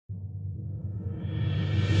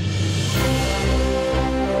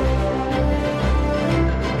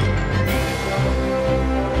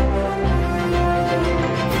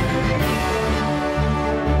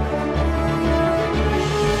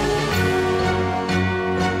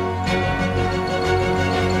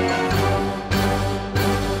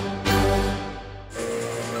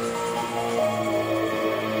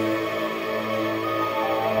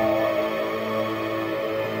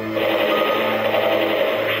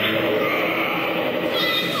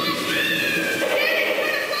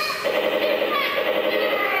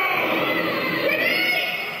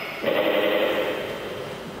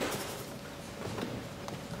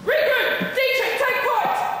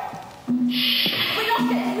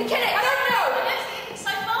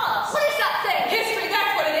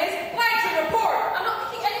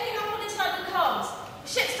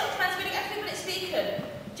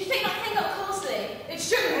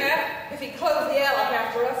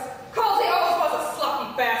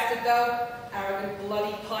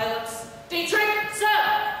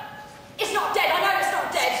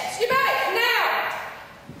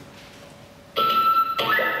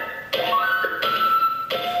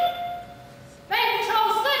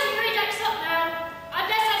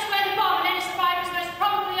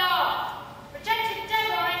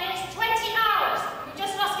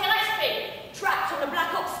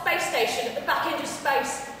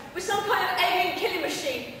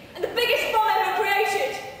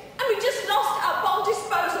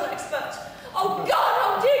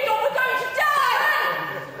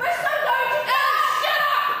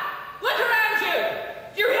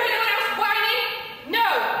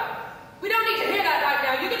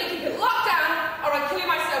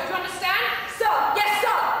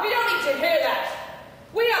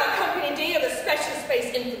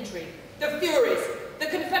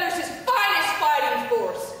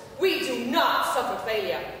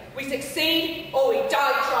We succeed or we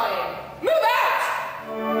die trying. Move out!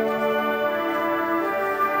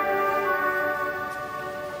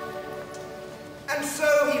 And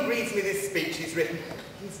so he reads me this speech he's written.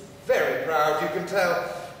 He's very proud, you can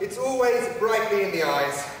tell. It's always brightly in the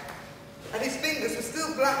eyes. And his fingers were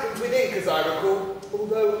still blackened with ink, as I recall,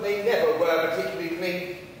 although they never were particularly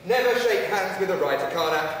clean. Never shake hands with a writer,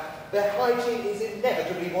 Karnak. Their hygiene is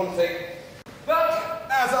inevitably wanting. But,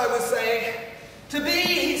 as I was saying, to be,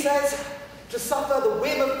 he says, to suffer the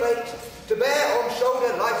whim of fate, to bear on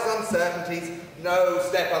shoulder life's uncertainties, no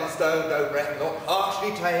step unstoned, no breath not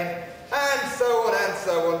harshly tame, and so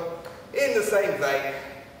on, in the same vein.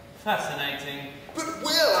 Fascinating. But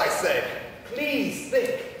Will, I said, please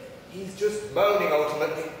think. He's just moaning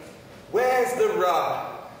ultimately. Where's the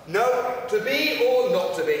rub? No, to be or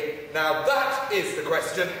not to be. Now that is the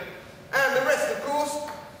question. And the rest, of course,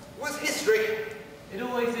 was history. It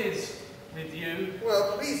always is, with you.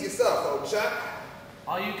 Well, please yourself, old chap.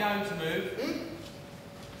 Are you going to move?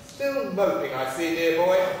 Still moping, I see, dear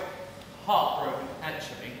boy. Heartbroken,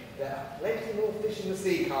 actually. There are plenty more fish in the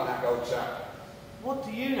sea, Karnak, old chap. What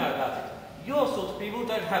do you know about it? Your sort of people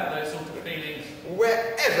don't have those sort of feelings.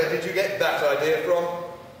 Wherever did you get that idea from?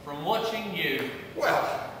 From watching you.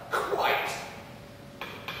 Well, quite.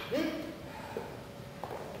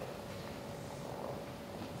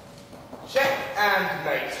 Check and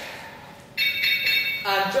mate.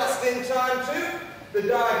 And just in time too, the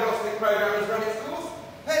diagnostic program has run its course.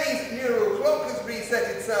 Penny's neural clock has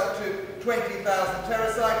reset itself to 20,000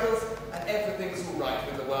 teracycles, and everything's all right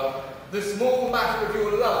with the world. The small matter of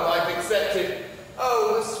your love I've accepted.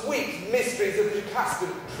 Oh, the sweet mysteries of the Jocasta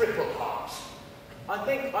triple heart. I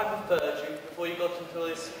think I preferred you before you got into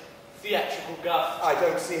this theatrical guff. I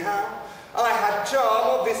don't see how. I had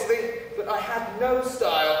charm, obviously, but I had no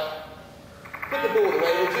style. Put the board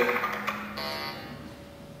away, would you?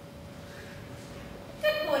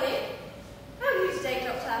 Good morning. How are you today,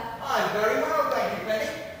 Doctor? I'm very well, thank you, Penny.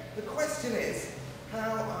 The question is,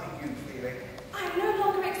 how are you feeling? I'm no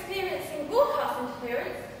longer experiencing broadcast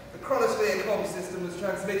interference. The chronosphere comm system was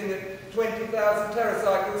transmitting at 20,000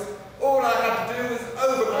 teracycles. All I had to do was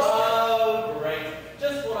overclock. Oh, great.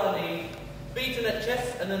 Just what I need. Beaten at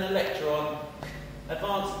chess and an electron.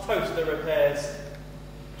 Advanced toaster repairs.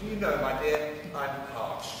 Do you know, my dear, I'm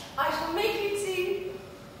parched. I shall make you tea.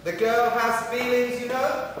 The girl has feelings, you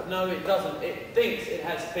know? No, it doesn't. It thinks it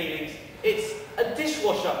has feelings. It's a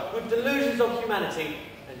dishwasher with delusions of humanity,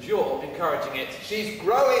 and you're encouraging it. She's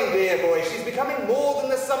growing, dear boy. She's becoming more than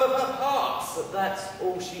the sum of her parts. But that's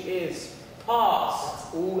all she is. Parts.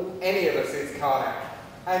 That's all any of us is, Karnak.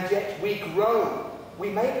 And yet we grow. We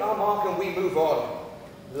make our mark and we move on.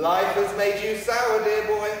 Life has made you sour, dear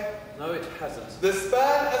boy. No, it hasn't. The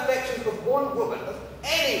spurned affections of one woman, of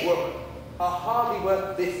any woman, are hardly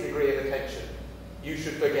worth this degree of attention. You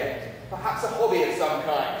should forget. Perhaps a hobby of some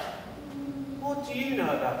kind. What do you know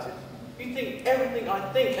about it? You think everything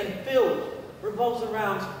I think and feel revolves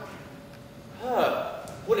around her.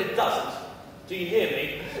 Well, it doesn't. Do you hear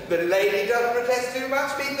me? The lady doesn't protest too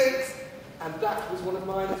much, methinks. And that was one of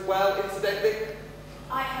mine as well, incidentally.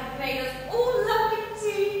 I have made us all lovely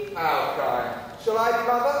tea. How kind. Shall I be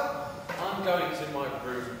mother? I'm going to my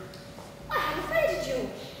room. I have offended you.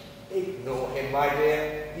 Ignore him, my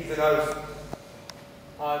dear. He's an oaf.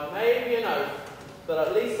 I may be an oaf, but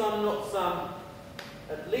at least I'm not a...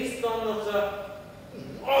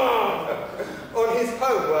 On his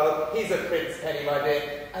home world, he's a prince, Penny, my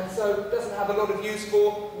dear, and so doesn't have a lot of use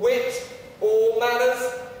for wit or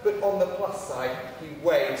manners, but on the plus side, he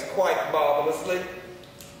waves quite marvellously.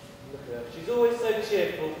 Look at her. She's always so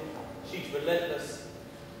cheerful. She's relentless.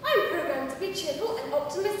 I'm programmed to be cheerful and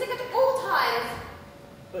optimistic at all times.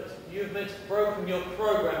 But you've broken your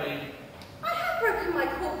programming. I have broken my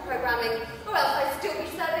core programming, or else I'd still be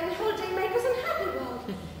serving holiday makers and happy world.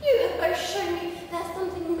 You have both shown me there's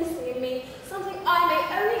something missing in me, something I may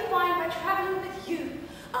only find by travelling with you.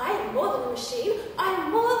 I am more than a machine. I am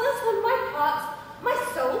more than the sum of my parts. My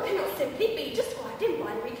soul cannot simply be described in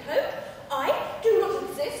binary code. I do not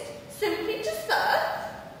exist simply to serve.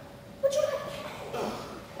 Would you like it?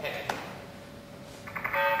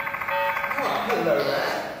 Well, hello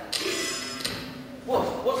there.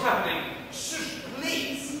 What's happening? Shh,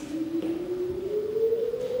 please.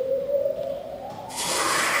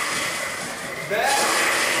 There.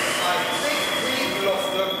 I think we've lost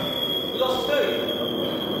them. Lost who?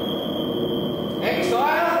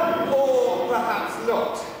 Exile, or perhaps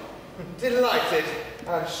not. Delighted,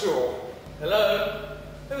 I'm sure. Hello?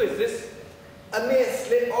 Who is this? A mere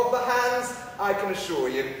slip of the hands, I can assure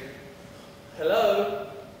you. Hello?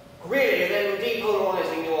 Really, then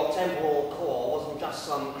depolarizing your temporal core wasn't just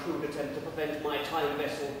some crude attempt to prevent my time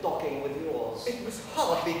vessel docking with yours. It was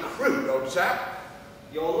hardly crude, old chap.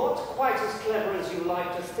 You're not quite as clever as you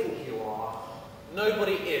like to think you are.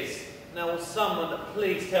 Nobody is. Now will someone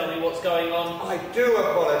please tell me what's going on? I do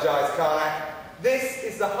apologise, Karnak. This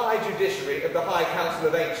is the High Judiciary of the High Council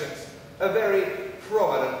of Ancients, a very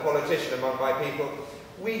prominent politician among my people.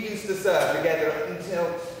 We used to serve together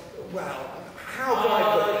until, well, how can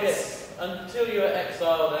I put this? Yes, until you were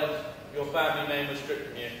exiled and your family name was stripped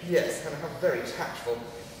from you. Yes, and how very tactful.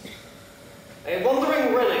 A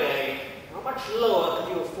wandering renegade. How much lower could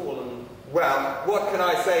you have fallen? Well, what can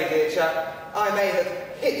I say, dear chap? I may have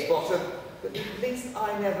hit bottom, but at least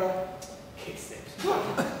I never kissed it. Would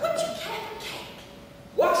you care for cake?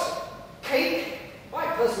 What? Cake? I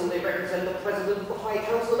personally represent the President of the High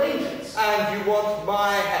Council of Ancients. And you want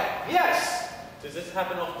my help? Yes! Does this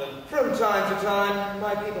happen often? From time to time,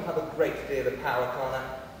 my people have a great deal of power, Karnak,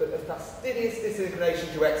 but a fastidious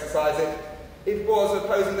disinclination to exercise it. It was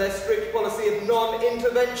opposing their strict policy of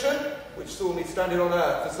non-intervention, which saw me stranded on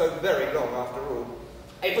Earth for so very long after all.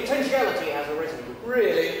 A potentiality has arisen.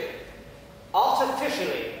 Really?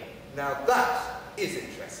 Artificially. Now that is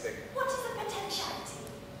interesting. What is a potentiality?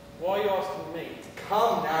 Why are you asking me?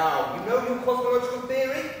 Come now, you know your cosmological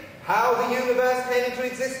theory? How the universe came into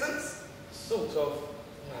existence? Sort of.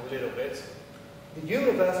 A little bit. The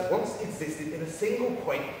universe once existed in a single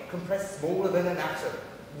point compressed smaller than an atom.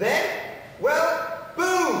 Then, well,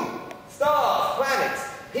 boom! Stars, planets,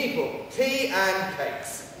 people, tea and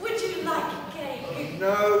cakes. Would you like a cake?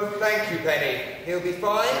 No, thank you, Penny. He'll be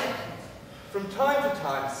fine. From time to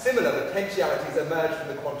time, similar potentialities emerge from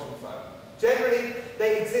the quantum foam. Generally,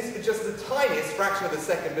 they exist for just the tiniest fraction of a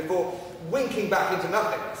second before winking back into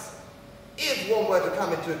nothingness. If one were to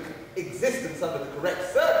come into existence under the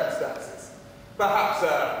correct circumstances, perhaps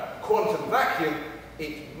a quantum vacuum,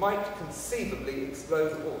 it might conceivably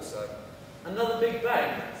explode also. Another Big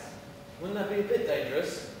Bang? Wouldn't that be a bit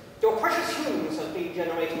dangerous? Your precious humans have been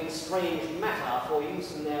generating strange matter for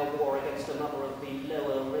use in their war against another of the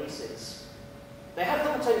lower races. They have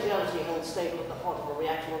the potentiality held stable at the heart of a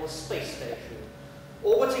reactor on a space station,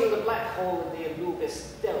 orbiting the black hole in the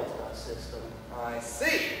Anubis Delta system. I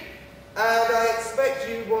see. And I expect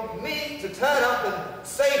you want me to turn up and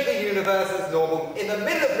save the universe as normal, in the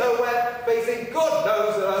middle of nowhere, facing God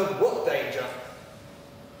knows alone what danger.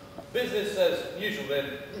 Business as usual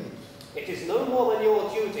then. It is no more than your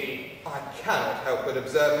duty. I cannot help but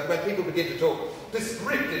observe that when people begin to talk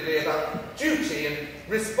descriptively about duty and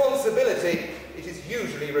responsibility, it is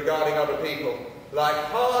usually regarding other people. Like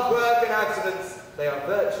hard work and abstinence, they are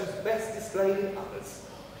virtues best displayed in others.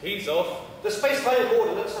 He's off. The space-time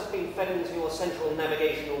coordinates have been fed into your central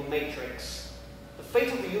navigational matrix. The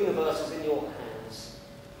fate of the universe is in your hands.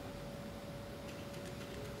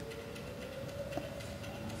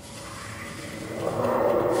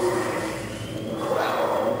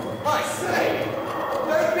 Well, I say,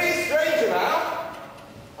 don't be a stranger now.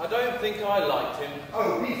 I don't think I liked him.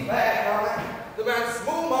 Oh, be fair, Carmack. The man's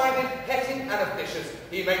small-minded, petty, and ambitious.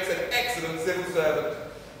 He makes an excellent civil servant.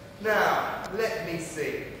 Now, let me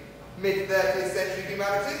see. Mid-30th century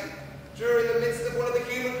humanity, during the midst of one of the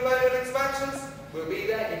human colonial expansions, we'll be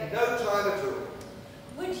there in no time at all.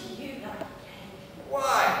 Would you like a cake?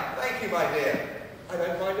 Why? Thank you, my dear. I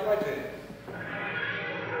don't mind if I do.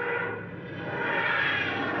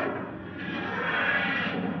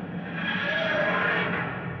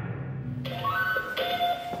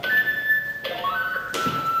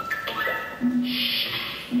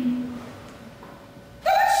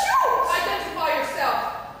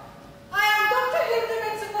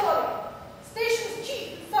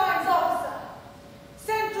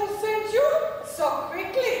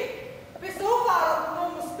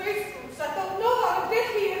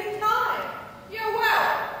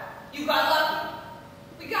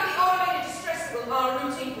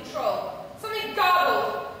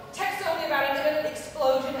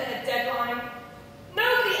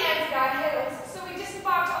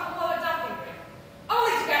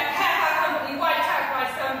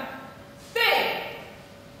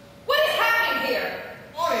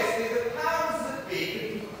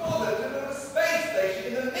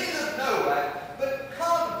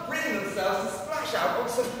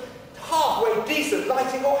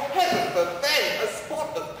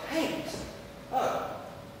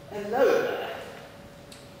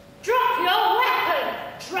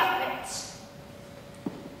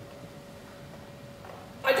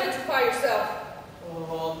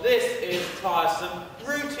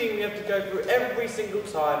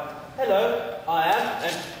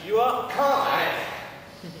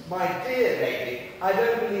 My dear lady, I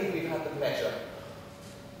don't believe we've had the pleasure.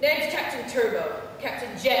 Name's Captain Turbo.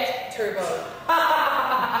 Captain Jet Turbo.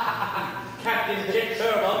 Captain Jet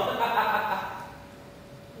Turbo.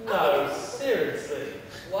 No, seriously.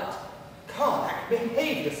 What? Carmack,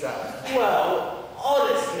 behave yourself. Well,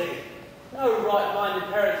 honestly, no right-minded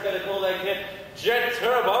parent's going to call their kid Jet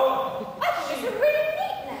Turbo. I think it's a really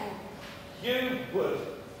neat name. You would.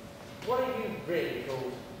 What are you really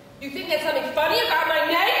called? You think there's something funny about my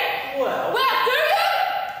name? Well, Do you?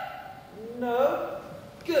 no.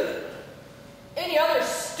 Good. Any other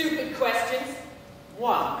stupid questions?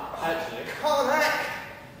 One, actually. Carmack!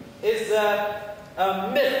 Is there a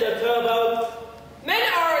Mr. Turbo? Men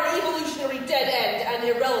are an evolutionary dead end and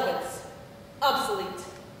irrelevance. Obsolete.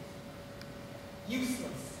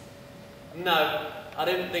 Useless. No, I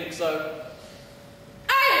didn't think so.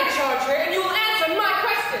 I am in charge here and you will answer my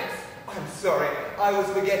questions. I'm sorry, I was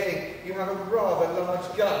forgetting you have a rather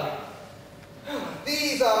large gun.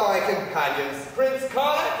 These are my companions, Prince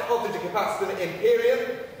Carmack of the Decapaston Imperium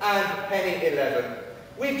and Penny 11.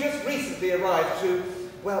 We've just recently arrived to,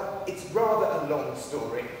 well, it's rather a long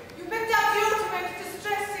story. You picked up the ultimate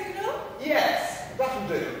distress signal? Yes, that'll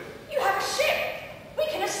do. You have a ship. We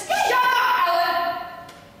can escape. Shut up, Ellen!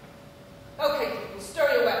 Okay, people, stir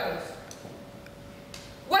your weapons.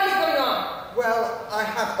 What is going on? Well, I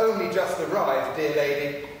have only just arrived, dear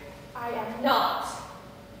lady. I am not.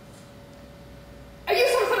 Are you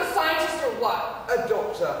some sort of scientist or what? A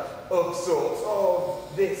doctor of sorts, of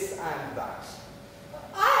this and that.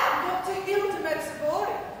 I am Dr. Hildemet's boy.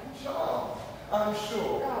 Charmed, I'm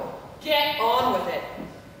sure. Oh, get on with it.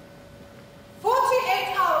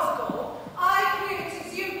 48 hours ago, I created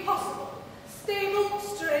the impossible, stable,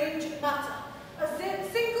 strange matter. A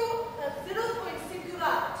zero-point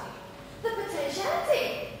singularity. The potentiality.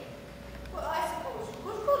 Well, I suppose you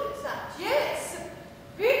could call it that. Yes.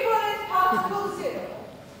 We call it particle zero.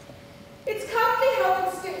 It's currently held in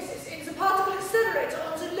stasis in the particle accelerator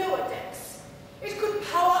on the lower decks. It could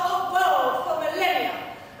power a world for millennia.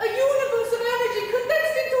 A universe of energy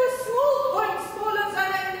condensed into a small point smaller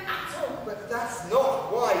than an atom. But that's not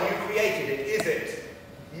why you created it, is it?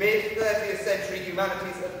 Mid-30th century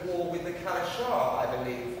humanity's at war with the Kalashar, I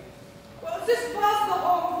believe. Well, this was the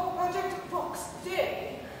home for Project Vox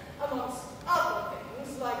Day, amongst other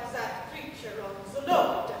things like that creature on the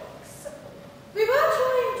lower decks. We were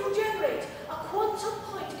trying to generate a quantum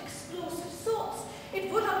point explosive source. It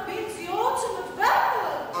would have been the ultimate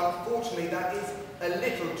weapon. Unfortunately, that is a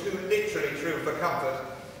little too literally true for comfort.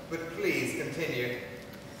 But please continue.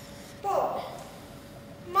 Bob,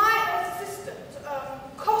 my assistant,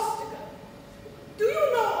 Costigan, do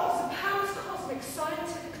you know of the Pan-Cosmic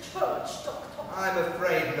Scientific Church, Doctor? I'm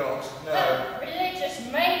afraid not, no. Religious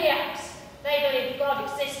maniacs. They believe God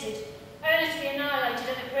existed, only to be annihilated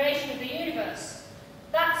at the creation of the universe.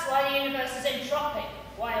 That's why the universe is entropic,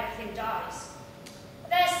 why everything dies.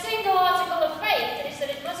 Their single article of faith is that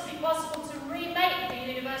it must be possible to remake the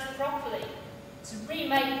universe properly, to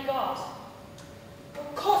remake God.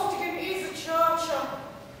 Well, Costigan is a churcher.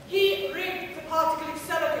 He rigged the particle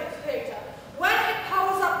accelerator. When it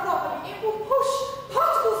powers up properly, it will push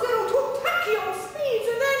particle zero to tachyon speeds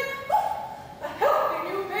and then, a healthy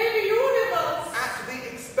new baby universe. At the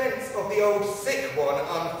expense of the old sick one,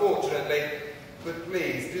 unfortunately. But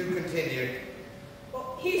please, do continue.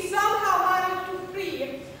 Well, he somehow managed to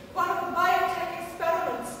free one of the biotech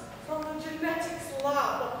experiments from the genetics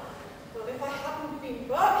lab. Well, if I hadn't been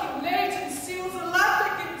working late and sealed the lab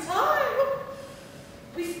back in time,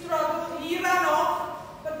 we struggled. He ran off,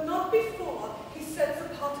 but not before he set the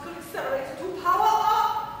particle accelerator to power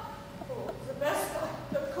up. Oh, the best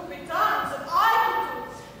that could be done, that I could do,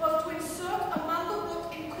 was to insert a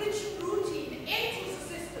Mandelbrot encryption routine into the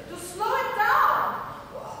system to slow it down.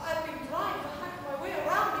 Well, I've been trying to hack my way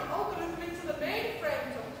around the algorithm into the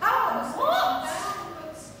mainframe to power the station down,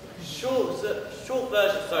 but... Short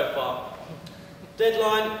version so far.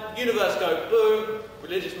 Deadline, universe go boom,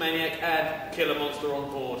 religious maniac and killer monster on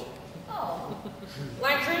board. Oh.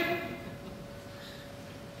 Langtry?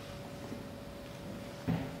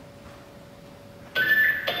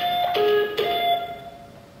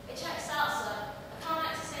 It checks out, sir. I can't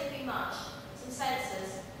access anything much. Some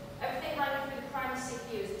sensors. Everything running through the primary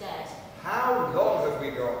CPU is dead. How long have we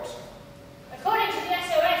got? According to the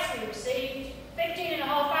SOS we received, 15 and a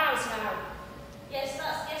half hours now. Yes,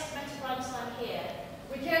 that's the estimated runtime here.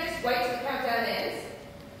 We can't just wait till the countdown ends.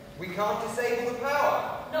 We can't disable the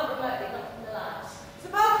power. Not remotely, not from the labs. The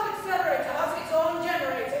particle accelerator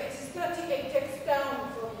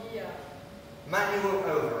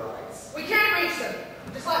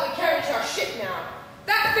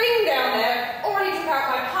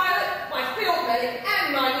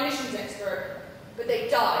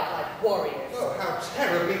died like warriors. Oh, how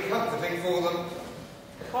terribly comforting for them.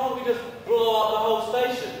 Can't we just blow up the whole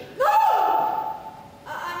station? No!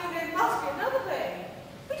 I mean, there must be another way.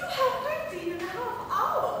 We do have 15.5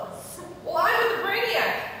 hours. Well, I'm with the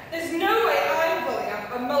Brainiac. There's no way I'm pulling up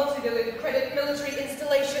a multi-million credit military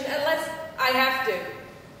installation unless I have to.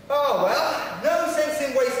 Oh, well, no sense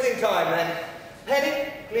in wasting time then.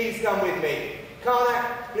 Penny, please come with me.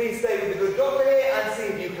 Karnak, please stay with the good doctor here and see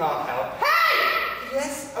if you can't help. Hey!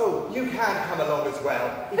 Yes? Oh, you can come along as well.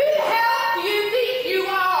 Who the hell do you think you are?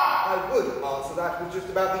 I would answer that with just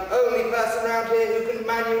about the only person around here who can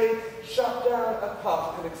manually shut down a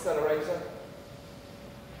particle accelerator.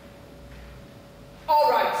 All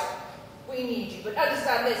right, we need you, but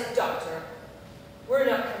understand this, Doctor. We're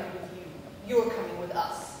not coming with you. You're coming with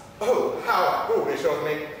us. Oh, how foolish of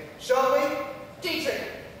me. Shall we? Dietrich,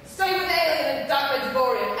 stay with Alien and Dr.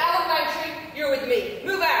 Devorian. Alan Langtry, you're with me.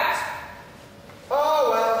 Move out. Oh,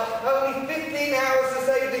 well, only 15 hours to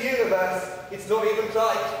save the universe. It's not even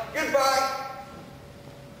tight. Goodbye.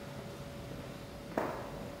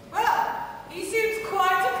 Well, he seems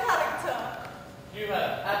quite a character. You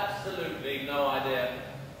have absolutely no idea.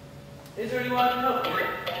 Is there anyone who can help you?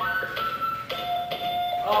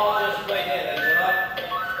 I'll just wait here then, shall I?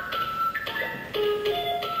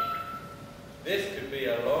 This could be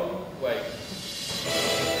a long wait.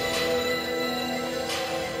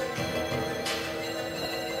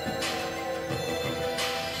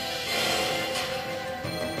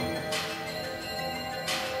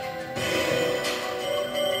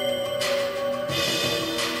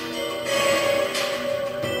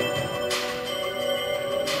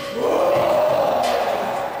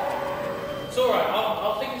 It's alright,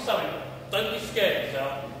 I'll think of something. Don't be scared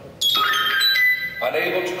yourself.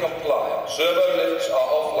 Unable to comply. Servo lifts are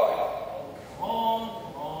offline. Come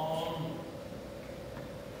on.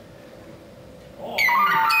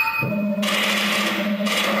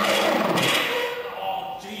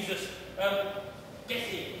 Oh, Jesus. Get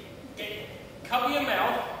it. Cover your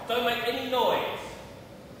mouth. Don't make any noise.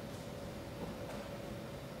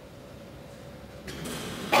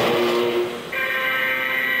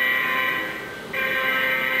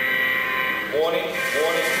 Warning.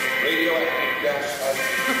 Radioactive gas has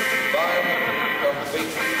environment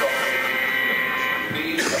completely toxic.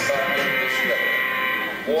 Please abandon this level.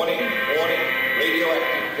 Warning.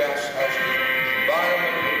 Radioactive gas has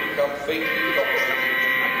environment will become fatally toxic.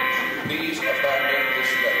 Please abandon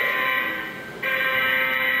this level.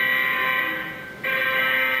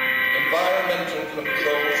 Environmental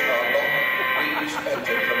controls are locked. Please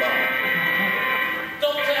enter command.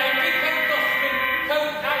 Dr. Enrico Gossman,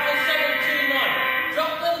 code Alpha 729.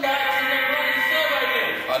 Drop the lights and the bloody servo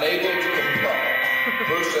lift. Unable to comply.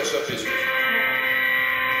 Processor busy.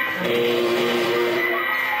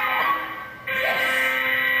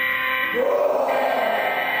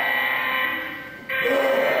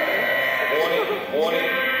 Warning.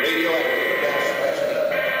 Radioactive gas has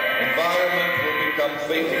leaked. Environment will become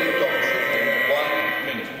fatally toxic in 1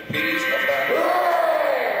 minute. Please abandon.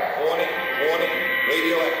 Warning.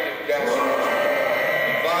 Radioactive gas has leaked.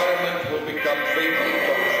 Environment will become fatally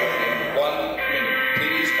toxic in 1 minute.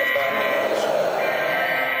 Please abandon this level.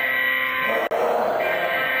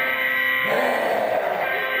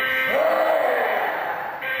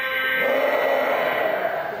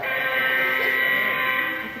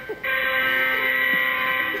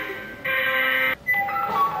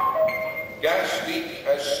 Gas leak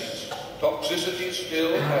has ceased. Toxicity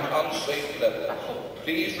still at unsafe levels.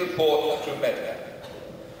 Please report to Medlab.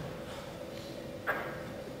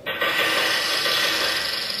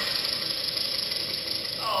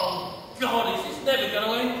 Oh, God, is this never going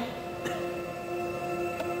to end?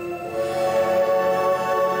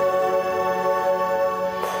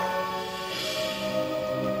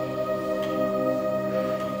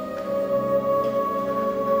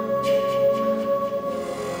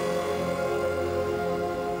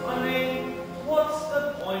 I mean, what's the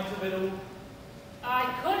point of it all? I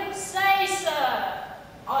couldn't say, sir.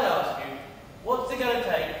 I ask you, what's it going to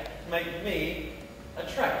take to make me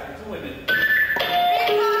attractive to women?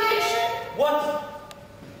 Reincarnation? What?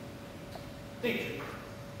 Dietrich,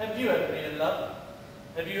 have you ever been in love?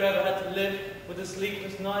 Have you ever had to live with the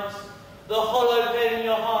sleepless nights, the hollow pain in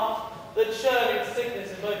your heart, the churning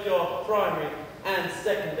sickness in both your primary and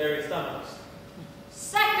secondary stomachs?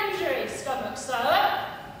 Secondary stomach, sir.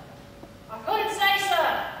 I couldn't say,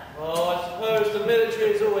 sir. Oh, I suppose the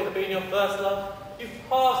military has always been your first love. You've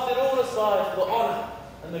passed it all aside for the honour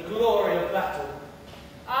and the glory of battle.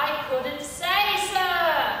 I couldn't say,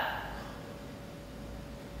 sir.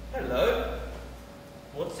 Hello?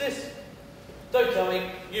 What's this? Don't tell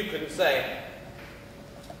me you couldn't say.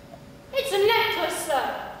 It's a necklace,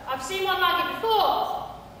 sir. I've seen one like it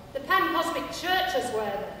before. The Pan-Cosmic Churches wear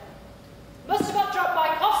them. Must have got dropped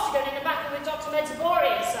by Costigan in the back of the Dr.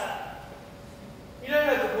 Mediterranean, sir. You don't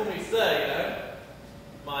have to call me sir, you know.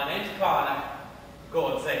 My name's Karnak. Go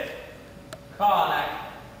on, say it. Karnak.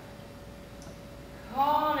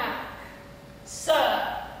 Karnak.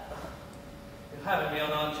 Sir. You're having me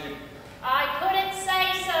on, aren't you? I couldn't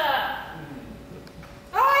say, sir.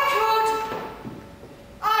 I could.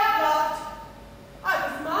 I loved. I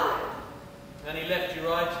was married. And he left you,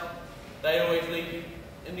 right? They always leave you,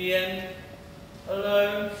 in the end,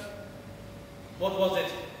 alone. What was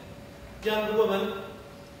it? Younger woman?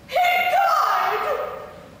 He died!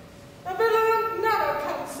 A virulent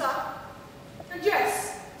nanocancer. And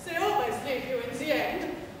yes, they always leave you in the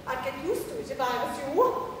end. I'd get used to it if I was you.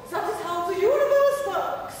 That is how the universe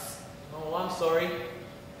works. Oh, I'm sorry.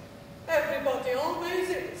 Everybody always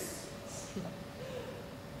is.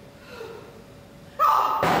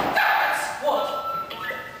 Oh, damn it! What?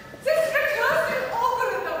 This recursive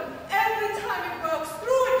algorithm, every time it works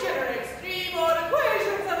through, it generates 3 more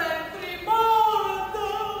equations and then 3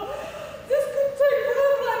 more. This could take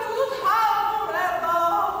forever. I do not have forever.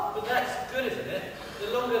 But that's good, isn't it? The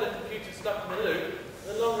longer the computer's stuck in the loop,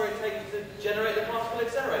 the longer it takes to generate the particle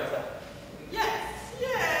accelerator. Yes.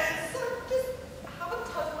 I just haven't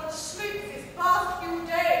had much sleep these past few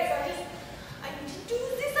days. I need to do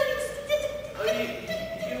this. Are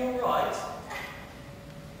you alright?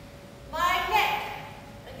 My neck.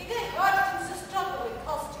 I think I hurt it in the struggle with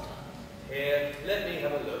Costigan. Here, let me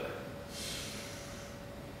have a look.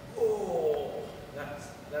 Oh,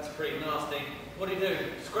 that's pretty nasty. What do you do?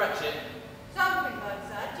 Scratch it? Something like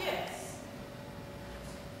that, yes.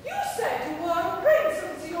 You said you were a prince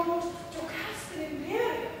of the old Jocastan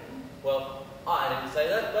Imperium. Well, I didn't say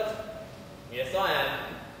that, but yes, I am.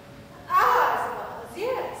 Ah, as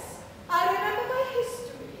yes. I remember my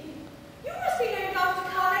history. You must be named after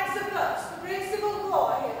Karnak the First, the great civil war,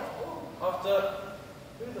 you know. After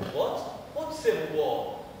who the what? What civil war?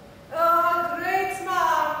 Oh, great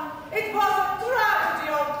man. It was a tragedy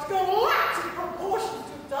of galactic proportions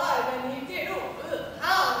to die when he did. Oh,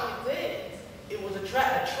 how he did. It was a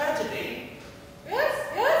tragedy. Yes,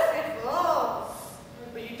 it was.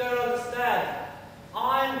 But you don't understand.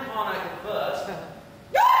 I'm Karnak the First.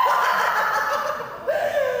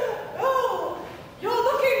 Oh, you're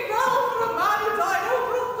looking well for a man who died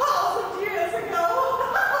over 1,000 years ago.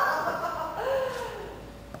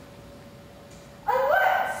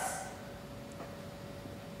 Unless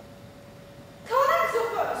Karnak the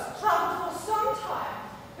First traveled for some time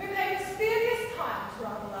with a mysterious time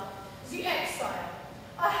traveler, the Exiled.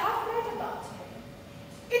 I have read about him.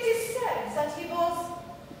 It is said that he was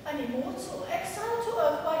an immortal, exiled to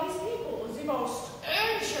Earth by his people, the most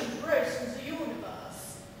ancient race in the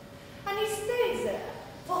universe. And he stayed there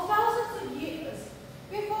for thousands of years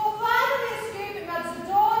before finally escaping at the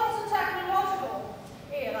dawn of the technological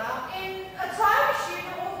era in a time machine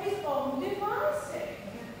of his own devising.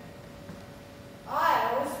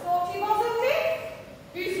 I always thought he was a myth.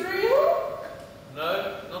 He's real? No,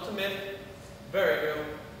 not a myth. Very real.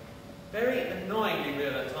 Very annoyingly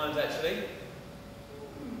real at times, actually.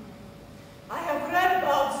 I have read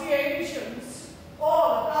about the ancients,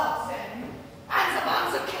 all about them, and the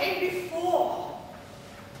ones that came before.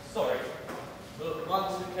 Sorry. The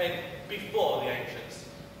ones who came before the ancients.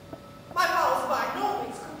 My powers by no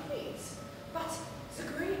means complete, but the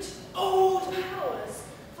great old powers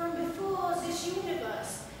from before this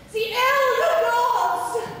universe, the elder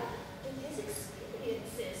gods, and his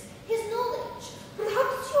experiences, his knowledge.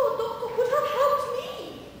 Perhaps your doctor could have helped me.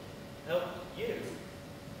 Help you?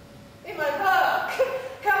 In my work,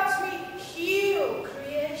 helped me heal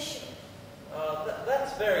creation.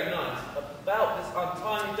 That's very nice. About this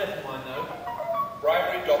untimely death of mine, though.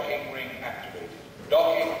 Primary docking ring activated.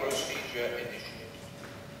 Docking procedure initiated.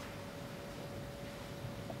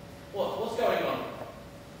 What's going on?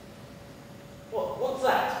 What's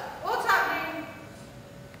that? What's happening?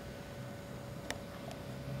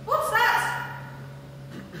 What's that?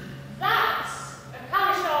 That's a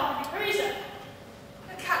Kalashar cruiser.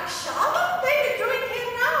 A Kalashar? What are you doing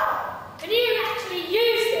here now? Can you actually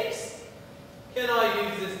use this? Can I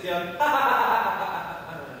use this gun?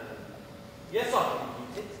 Yes, I can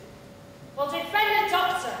use it. Well, defend the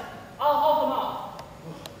doctor. I'll hold them off.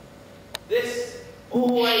 This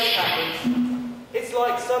always happens. It's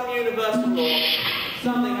like some universal law.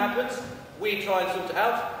 Something happens, we try and sort it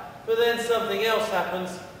out, but then something else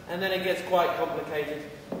happens, and then it gets quite complicated.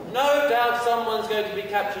 No doubt someone's going to be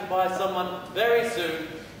captured by someone very soon,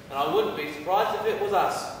 and I wouldn't be surprised if it was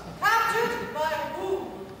us. Captured by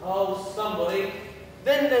whom? Oh, somebody.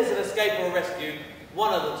 Then there's an escape or a rescue,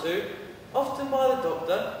 one of the two, often by the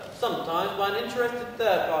doctor, sometimes by an interested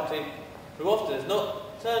third party, who often as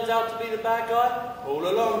not turns out to be the bad guy all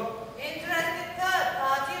along. Interested third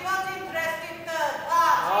party? What interested third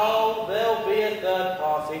party? Oh, there'll be a third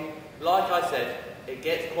party. Like I said, it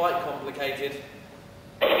gets quite complicated.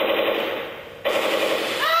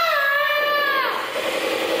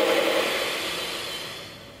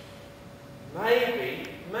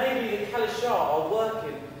 Maybe the Kalashar are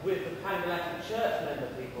working with the Pangalatic church member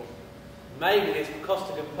people. Maybe this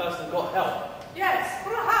Costigan person got help. Yes,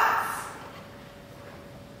 perhaps.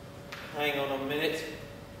 Hang on a minute.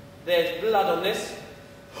 There's blood on this.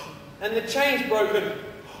 And the chain's broken.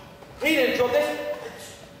 He didn't drop this.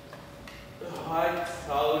 I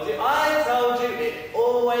told you, it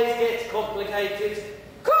always gets complicated.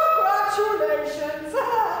 Congratulations!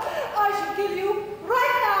 I should kill you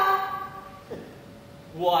right now.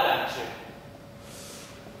 Why don't you?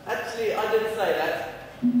 Actually, I didn't say that.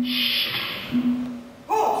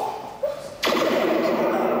 Halt!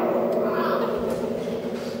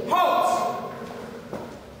 Halt!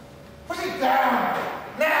 Put it down!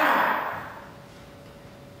 Now!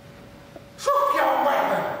 Drop your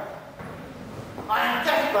weapon! I am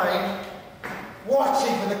Deathbane,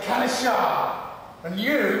 watching for the Kalashar, and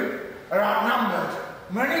you are outnumbered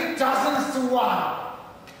many dozens to one.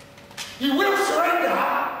 You will surrender!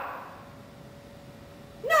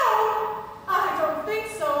 No, I don't think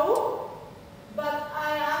so. But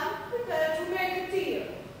I am prepared to make a deal.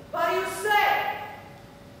 What do you say?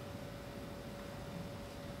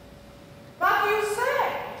 What do you say?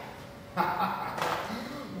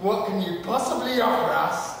 What can you possibly offer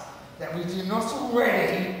us that we do not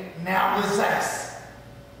already now possess?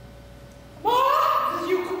 More than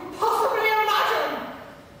you could possibly imagine.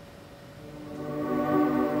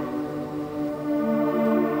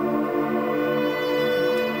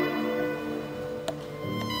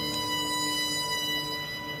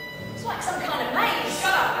 It's like some kind of maze.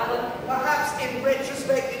 Shut up, Alan. Perhaps in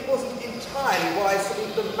retrospect it wasn't entirely wise to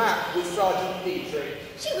leave the map with Sergeant Petrie.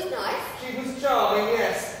 She was nice. She was charming,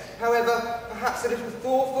 yes. However, perhaps a little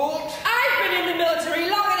forethought. I've been in the military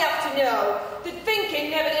long enough to know that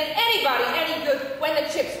thinking never did anybody any good when the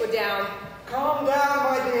chips were down. Calm down,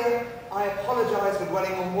 my dear. I apologise for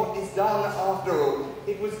dwelling on what is done after all.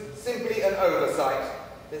 It was simply an oversight.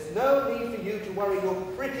 There's no need for you to worry your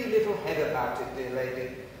pretty little head about it, dear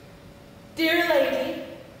lady. Dear lady,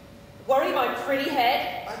 worry my pretty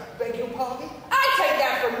head? I beg your pardon? I take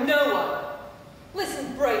that from no one.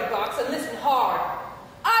 Listen, brave box, and listen hard.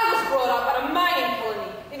 I was brought up at a mining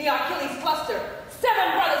colony in the Achilles cluster.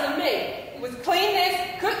 7 brothers and me. It was clean this,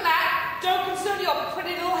 cook that, don't concern your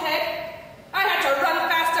pretty little head. I had to run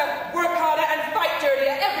faster, work harder, and fight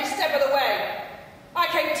dirtier every step of the way. I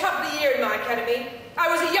came top of the year in my academy.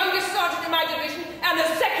 I was the youngest sergeant in my division and the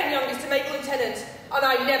second youngest to make lieutenant, and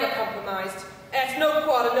I never compromised. Asked no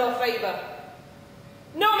quarter, no favor.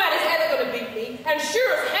 No man is ever going to beat me, and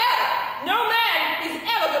sure as hell, no man is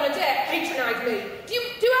ever going to dare patronize me.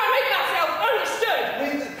 Do I make myself understood?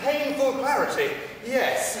 With painful clarity,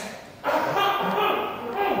 yes. Come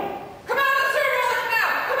on, let's turn roll now.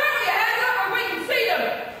 Come on with your hands up where we can see them.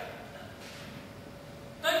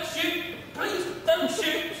 Don't shoot! Please, don't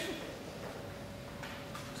shoot!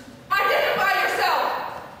 Identify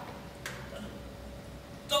yourself.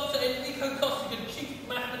 Dr. Enrico Costigan, chief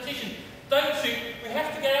mathematician. Don't shoot. We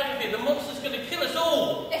have to get out of here. The monster's going to kill us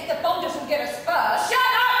all. If the bomb doesn't get us first. Shut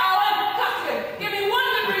up, Owen! Costigan, give me one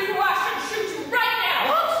good reason why I shouldn't shoot you right now.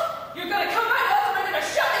 What? You're going to come back to us and we're going to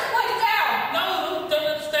shut this place down. No, don't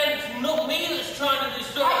understand. It's not me that's trying to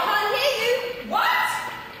destroy. I can't hear you. What?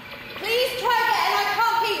 Please try again. I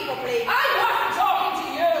can't hear you properly. I wasn't talking to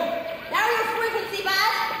you. Now your frequency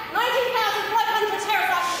bad. 19,500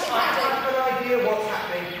 terabytes I detected. have an idea what's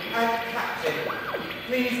happening. And Captain,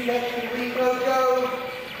 please let Enrico go.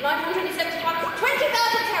 975,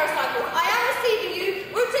 20,000 teracycles. I am receiving you,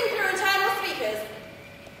 routing through internal speakers.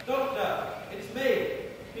 Doctor, it's me.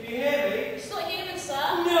 Can you hear me? It's not human, sir.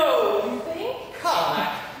 No, you think?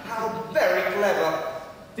 Carmack, how very clever.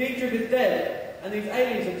 Dietrich is dead, and these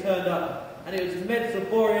aliens have turned up, and it was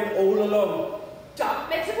Metsaborian all along. Doc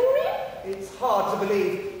Metaborean? It's hard to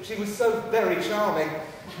believe. She was so very charming.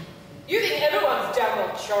 You think everyone's damn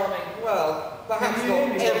well charming. Well, perhaps Can you hear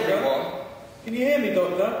not me, Doctor? everyone. Can you hear me,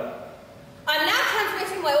 Doctor? I'm now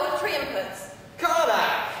transmitting my auditory inputs.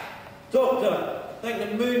 Carmack! Doctor, thank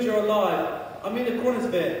the moons you're alive. I'm in the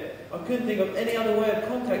chronosphere. I couldn't think of any other way of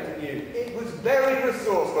contacting you. It was very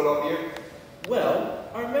resourceful of you. Well,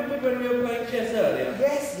 I remembered when we were playing chess earlier,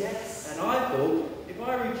 Yes, yes. and I thought if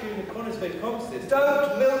wiring tune the Chronosphere comm system.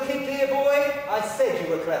 Don't milk it, dear boy. I said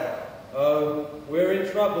you were clever. Oh, we're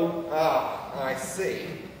in trouble. Ah, I see.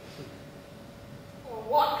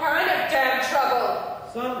 What kind of damn trouble?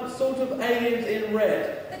 Some sort of aliens in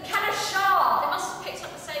red. The Kanashar! They must have picked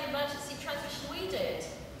up the same emergency transmission we did.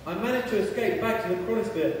 I managed to escape back to the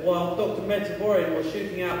Chronosphere while Dr. Mentavorian was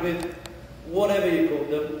shooting out with whatever you called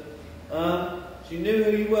them. She knew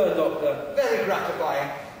who you were, Doctor. Very gratifying.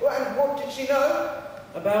 Well, and what did she know?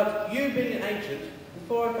 About you being an ancient,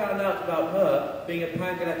 before I found out about her being a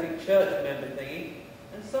Pan-Galactic Church member thingy,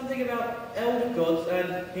 and something about elder gods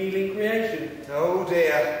and healing creation. Oh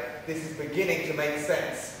dear, this is beginning to make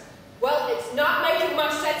sense. Well, it's not making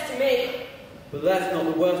much sense to me. But that's not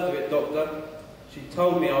the worst of it, Doctor. She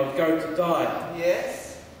told me I was going to die.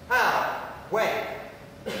 Yes? How? When?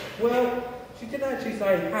 Well, she didn't actually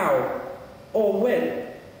say how or when,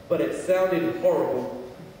 but it sounded horrible.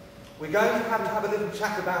 We're going to have a little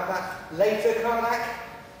chat about that later, Karnak.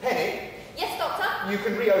 Penny? Yes, Doctor? You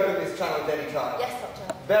can reopen this channel at any time. Yes,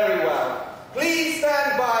 Doctor. Very well. Please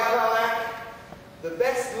stand by, Karnak. The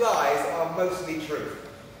best lies are mostly truth.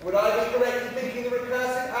 Would I be correct in thinking the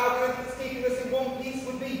recursive algorithm that's keeping us in one piece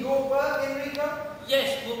would be your work, Enrico?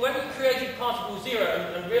 Yes, well, when we created Particle Zero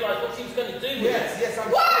and realised what she was going to do with Yes, I'm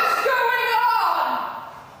What's going on?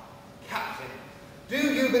 Captain, do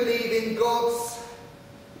you believe in gods?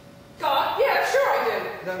 God? Yeah, sure I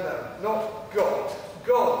No, not God.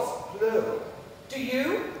 Gods, plural. do. Do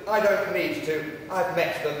you? I don't need to. I've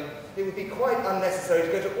met them. It would be quite unnecessary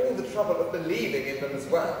to go to all the trouble of believing in them as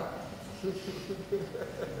well.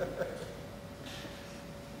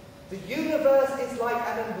 The universe is like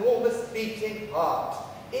an enormous beating heart.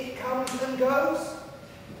 It comes and goes.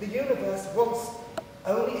 The universe once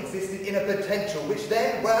only existed in a potential, which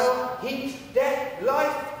then, well, heat, death,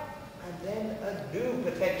 life, and then a new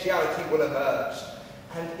potentiality will emerge.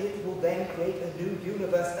 And it will then create a new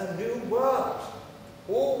universe, a new world.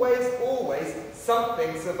 Always, always,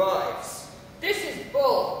 something survives. This is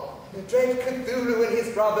bull. The dread Cthulhu and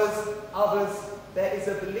his brothers, others, there is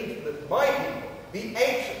a belief that my people, the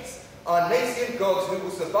ancients, are nascent gods who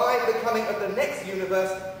will survive the coming of the next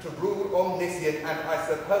universe to rule omniscient, and I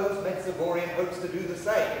suppose Mensavorian hopes to do the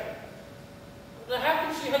same. How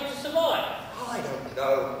can she hope to survive? I don't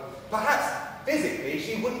know. Perhaps physically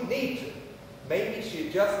she wouldn't need to. Maybe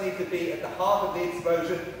she'd just need to be at the heart of the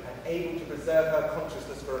explosion and able to preserve her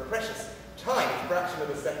consciousness for a precious, tiny fraction of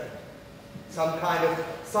a second. Some kind of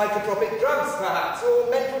psychotropic drugs, perhaps, or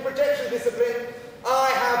mental projection discipline. I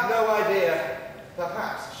have no idea.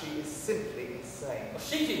 Perhaps she is simply insane. Well,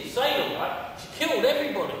 she's insane, all right. She killed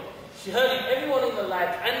everybody. She herded everyone in the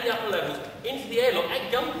lab and the upper levels into the airlock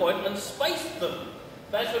at gunpoint and spaced them.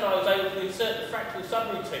 That's when I was able to insert the fractal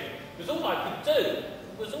subroutine. It was all I could do.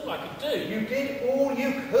 It was all I could do. You did all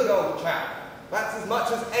you could, old chap. That's as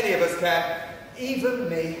much as any of us can. Even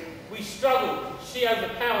me. We struggled. She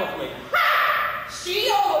overpowered me. Ha!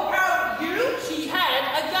 She overpowered you? She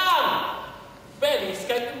had a gun. Barely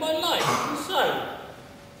escaped my life. So,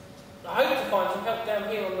 I hope to find some help down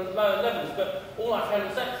here on the lower levels, but all I found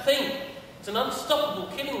is that thing. It's an unstoppable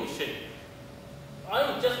killing machine. I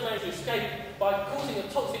only just managed to escape by causing a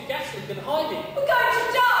toxic gas leak and hiding. We're going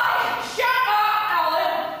to die! Shut up,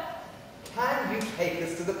 Alan! Can you take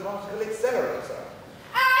us to the particle accelerator?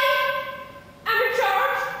 I'm in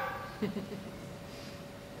charge.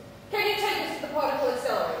 Can you take us to the particle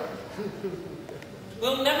accelerator?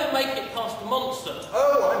 We'll never make it past the monster.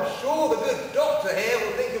 Oh, I'm sure the good doctor here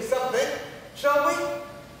will think of something. Shall we?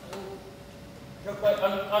 Wait,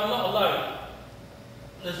 I'm not alone.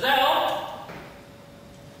 Lizelle?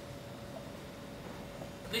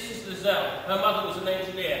 This is Lizelle. Her mother was an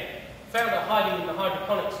engineer. Found her hiding in the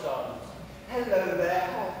hydroponics garden. Hello there.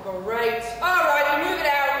 Oh, great. All right, move it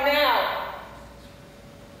out now.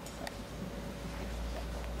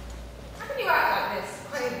 How can you act like this?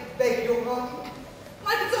 I beg your pardon?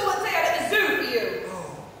 Like it's all a day out at the zoo for you.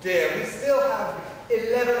 Oh, dear, we still have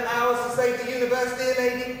 11 hours to save the universe, dear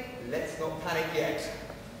lady. Let's not panic yet.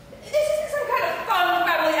 This isn't some kind of fun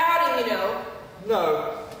family outing, you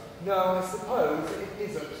know. No, I suppose it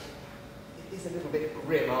isn't. It is a little bit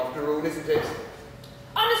grim after all, isn't it?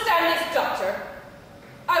 Understand this, Doctor.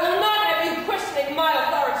 I will not have you questioning my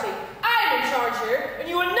authority. I am in charge here, and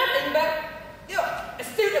you are nothing but, a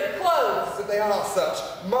suit of clothes. But they are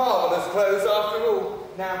such marvellous clothes after all.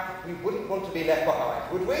 Now, we wouldn't want to be left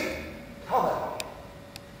behind, would we? Come on.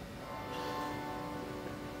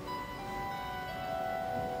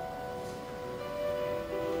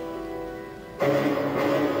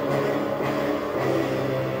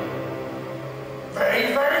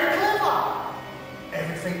 Very, very clever.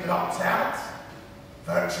 Everything locked out.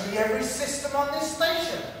 virtually every system on this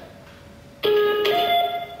station.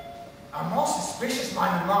 A more suspicious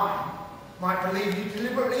mind than mine might believe you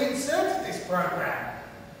deliberately inserted this program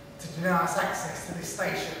to deny us access to this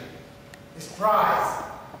station, this prize.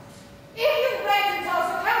 If you wait until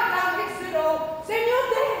the countdown hits 0, then you're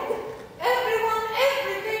dead. Everyone,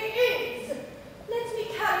 everything is. Let me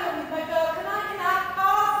carry on with my work and I can act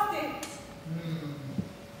past it.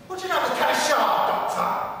 Would you like to cut a sharp,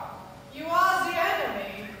 Doctor? You are the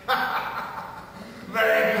enemy.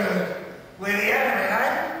 Very good. We're the enemy,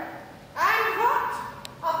 eh? And what?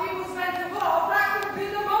 Our people's went to war, that would be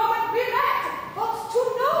the moment we met. What's to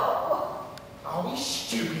know? Are we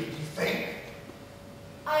stupid, do you think?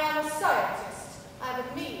 I am a scientist. I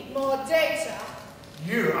would need more data.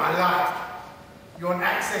 You, I like. You want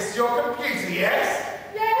access to your computer, yes?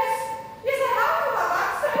 Yes, I have to have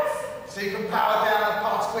access. So you can power down the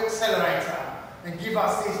particle accelerator and give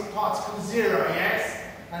us this particle 0, yes?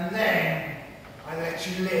 And then I let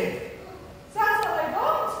you live. That's all I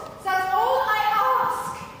want. That's all I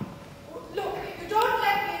ask. Look, if you don't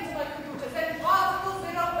let me into my computer, then particle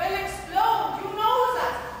 0 will explode. You know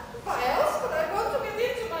that. Why else would I want to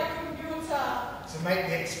get into my computer? To make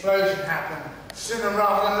the explosion happen, sooner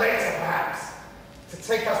rather than later, perhaps. To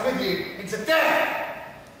take us with you into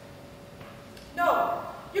death. No,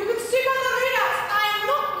 you could see by the readouts. I am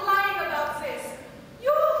not lying about this.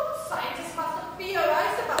 You scientists must have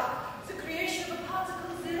theorized about the creation of a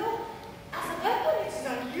particle 0. As a weapon, it is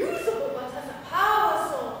unusable, but as a power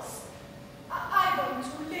source. I want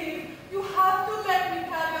to live. You have to let me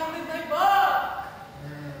carry on with my work.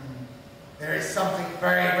 There is something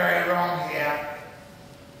very, very wrong here.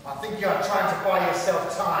 I think you are trying to buy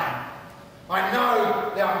yourself time. I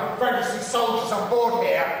know there are Confederacy soldiers on board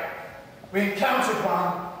here. We encountered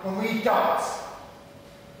one when we docked.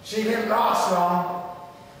 She didn't last long.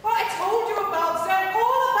 I told you about them,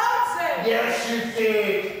 all about them. Yes, you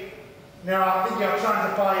did. Now I think you're trying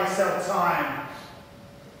to buy yourself time.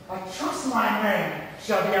 I trust my men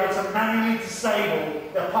shall be able to manually disable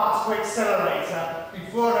the particle accelerator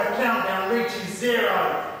before the countdown reaches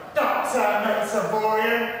 0. Dr.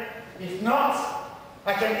 Metsavorian. If not,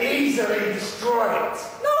 I can easily destroy it.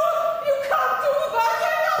 No, you can't do that.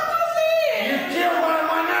 You're not to live. You killed one of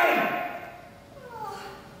my men.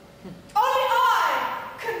 Only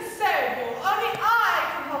I can save you. Only I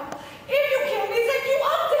can help. If you kill me, then you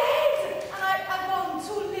are dead. And I want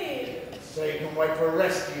to live. So you can wait for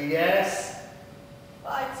rescue, yes?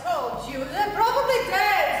 I told you, they're probably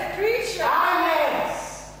dead. The creature. Ah,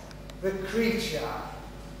 yes. The creature.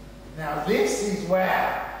 Now this is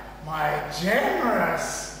where my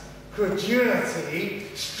generous credulity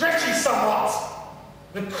stretches somewhat.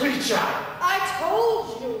 The creature. I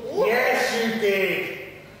told you. Yes, you did.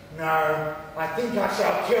 No, I think I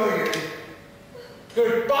shall kill you.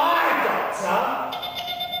 Goodbye, Doctor.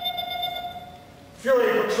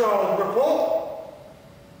 Fury Patrol report.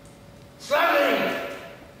 Slowly.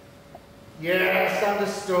 Yes,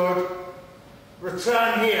 understood.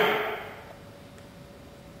 Return here.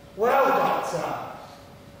 Well, Doctor,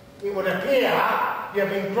 it would appear you have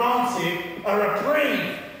been granted a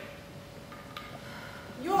reprieve.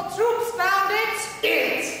 Your troops found it?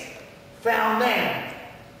 It found them.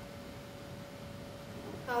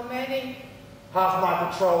 How many? Half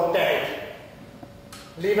my patrol dead.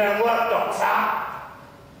 Leave and work, Doctor.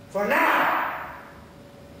 For now.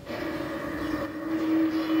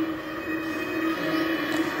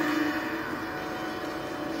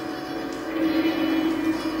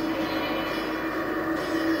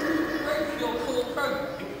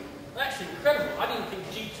 Incredible. I didn't think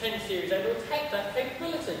G10 series ever would take that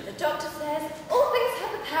capability. The doctor says all things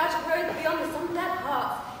have the power to grow beyond the sum of their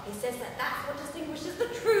parts. He says that that's what distinguishes the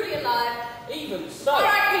truly alive. Even so. All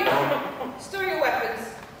right, people. Store your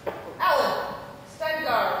weapons. Alan, stand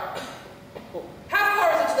guard. How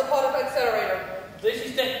far is it to the particle accelerator? This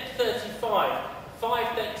is deck 35.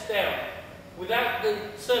 5 decks down. Without the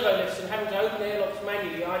servo lifts and having to open airlocks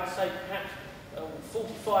manually, I'd say perhaps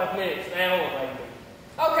 45 minutes, an hour maybe.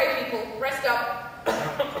 Okay, people, rest up.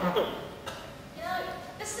 You know,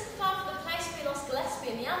 this isn't far from the place we lost Gillespie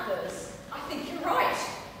and the others. I think you're right.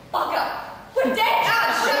 Bugger! We're dead!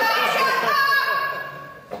 Shut up!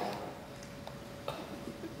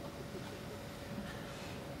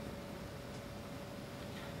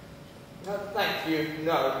 No, thank you,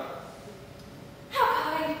 no. How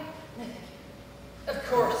kind. Of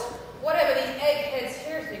course, whatever these eggheads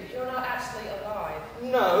here think, you're not actually alive.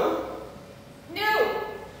 No? No!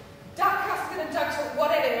 Doc Custin and Dr.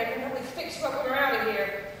 Whatever can probably fix you up when we're out of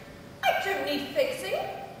here. I don't need fixing.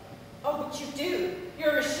 Oh, but you do.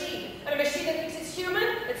 You're a machine. And a machine that thinks it's human?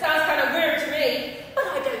 It sounds kind of weird to me. But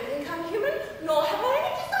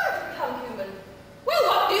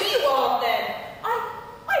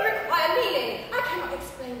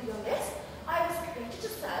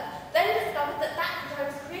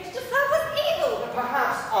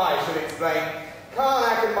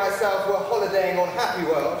happy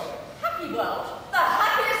world. Happy world? The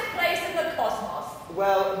happiest place in the cosmos.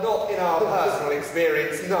 Well, not in our personal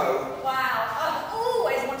experience, no. Wow, I've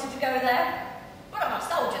always wanted to go there. One of my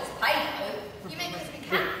soldiers paid though. You mean because we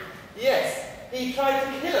can? Yes, he tried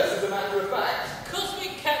to kill us, as a matter of fact.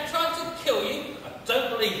 Cosmic Cat tried to kill you? I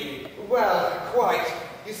don't believe you. Well, quite.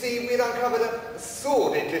 You see, we'd uncovered a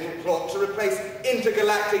sordid little plot to replace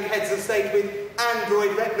intergalactic heads of state with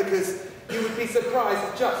android replicas. You would be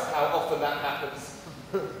surprised just how often that happens.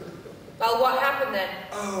 Well, what happened then?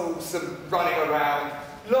 Oh, some running around,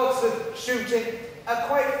 lots of shooting, a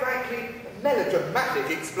quite frankly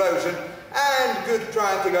melodramatic explosion, and good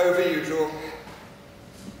triumphing over usual.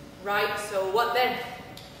 Right, so what then?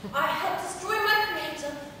 I helped destroy my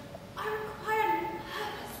creator. I require a new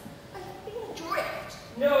purpose. I feel adrift.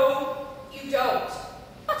 No, you don't.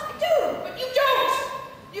 But I do. But you don't!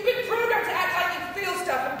 You've been programmed to act like you feel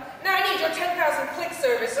stuff, and now I need your 10,000 click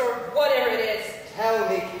service, or whatever it is. Tell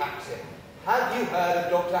me, Captain, have you heard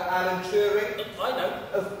of Dr. Alan Turing? I know.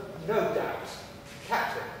 Of no doubt.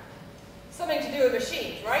 Captain. Something to do with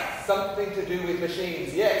machines, right? Something to do with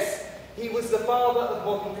machines, yes. He was the father of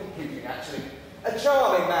modern computing, actually. A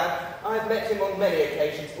charming man. I've met him on many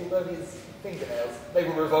occasions, although his fingernails, they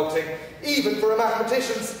were revolting, even for a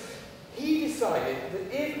mathematician's. He decided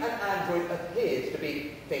that if an android appeared to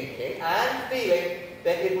be thinking and feeling,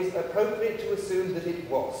 then it was appropriate to assume that it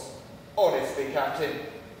was. Honestly, Captain,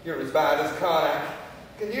 you're as bad as Karnak.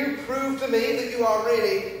 Can you prove to me that you are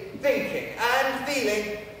really thinking and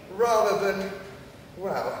feeling, rather than,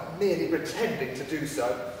 well, merely pretending to do so?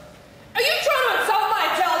 Are you trying to insult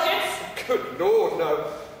my intelligence? Good Lord,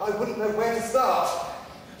 no. I wouldn't know where to start.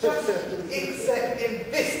 Except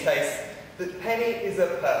in this case, that Penny is a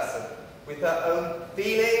person with her own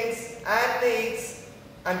feelings and needs,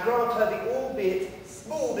 and grant her the albeit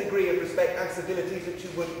small degree of respect and civility that you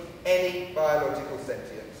would any biological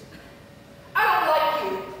sentient. I don't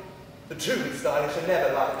like you. The truly stylish are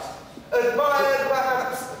never liked. Admired,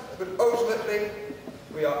 perhaps, but ultimately,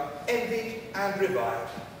 we are envied and reviled.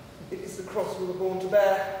 It is the cross we were born to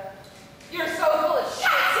bear. You're so full of shit.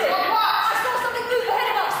 I saw something move ahead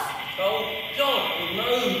of us. Oh, God, no.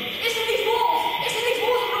 It's in these walls. It's in these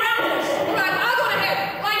walls around us. All right, I'll go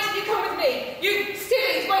ahead. Langston, you come with me. You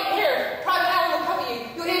civvies, wait here. Private Allen will cover you.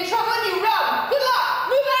 You'll get in trouble and you run. Good luck.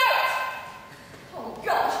 Move out. Oh,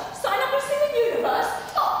 gosh. Sign up and see the universe.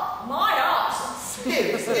 Oh, my arse.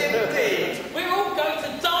 Yes, indeed. We're all going to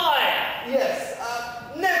die. Yes,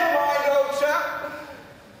 never mind, old chap.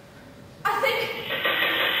 I think...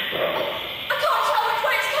 I can't tell which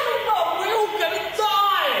way it's coming from. We're all going to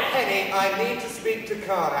die. Penny, I need to speak to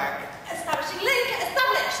Karnak. Establishing link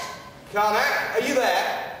established. Karnak, are you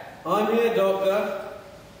there? I'm here, Doctor.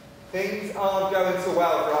 Things aren't going so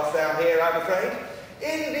well for us down here, I'm afraid.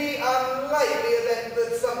 In the unlikely event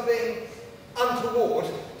that something untoward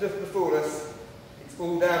does befall us, it's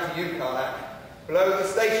all down to you, Karnak. Blow the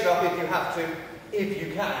station up if you have to, if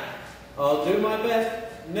you can. I'll do my best.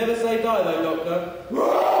 Never say die, though, Doctor.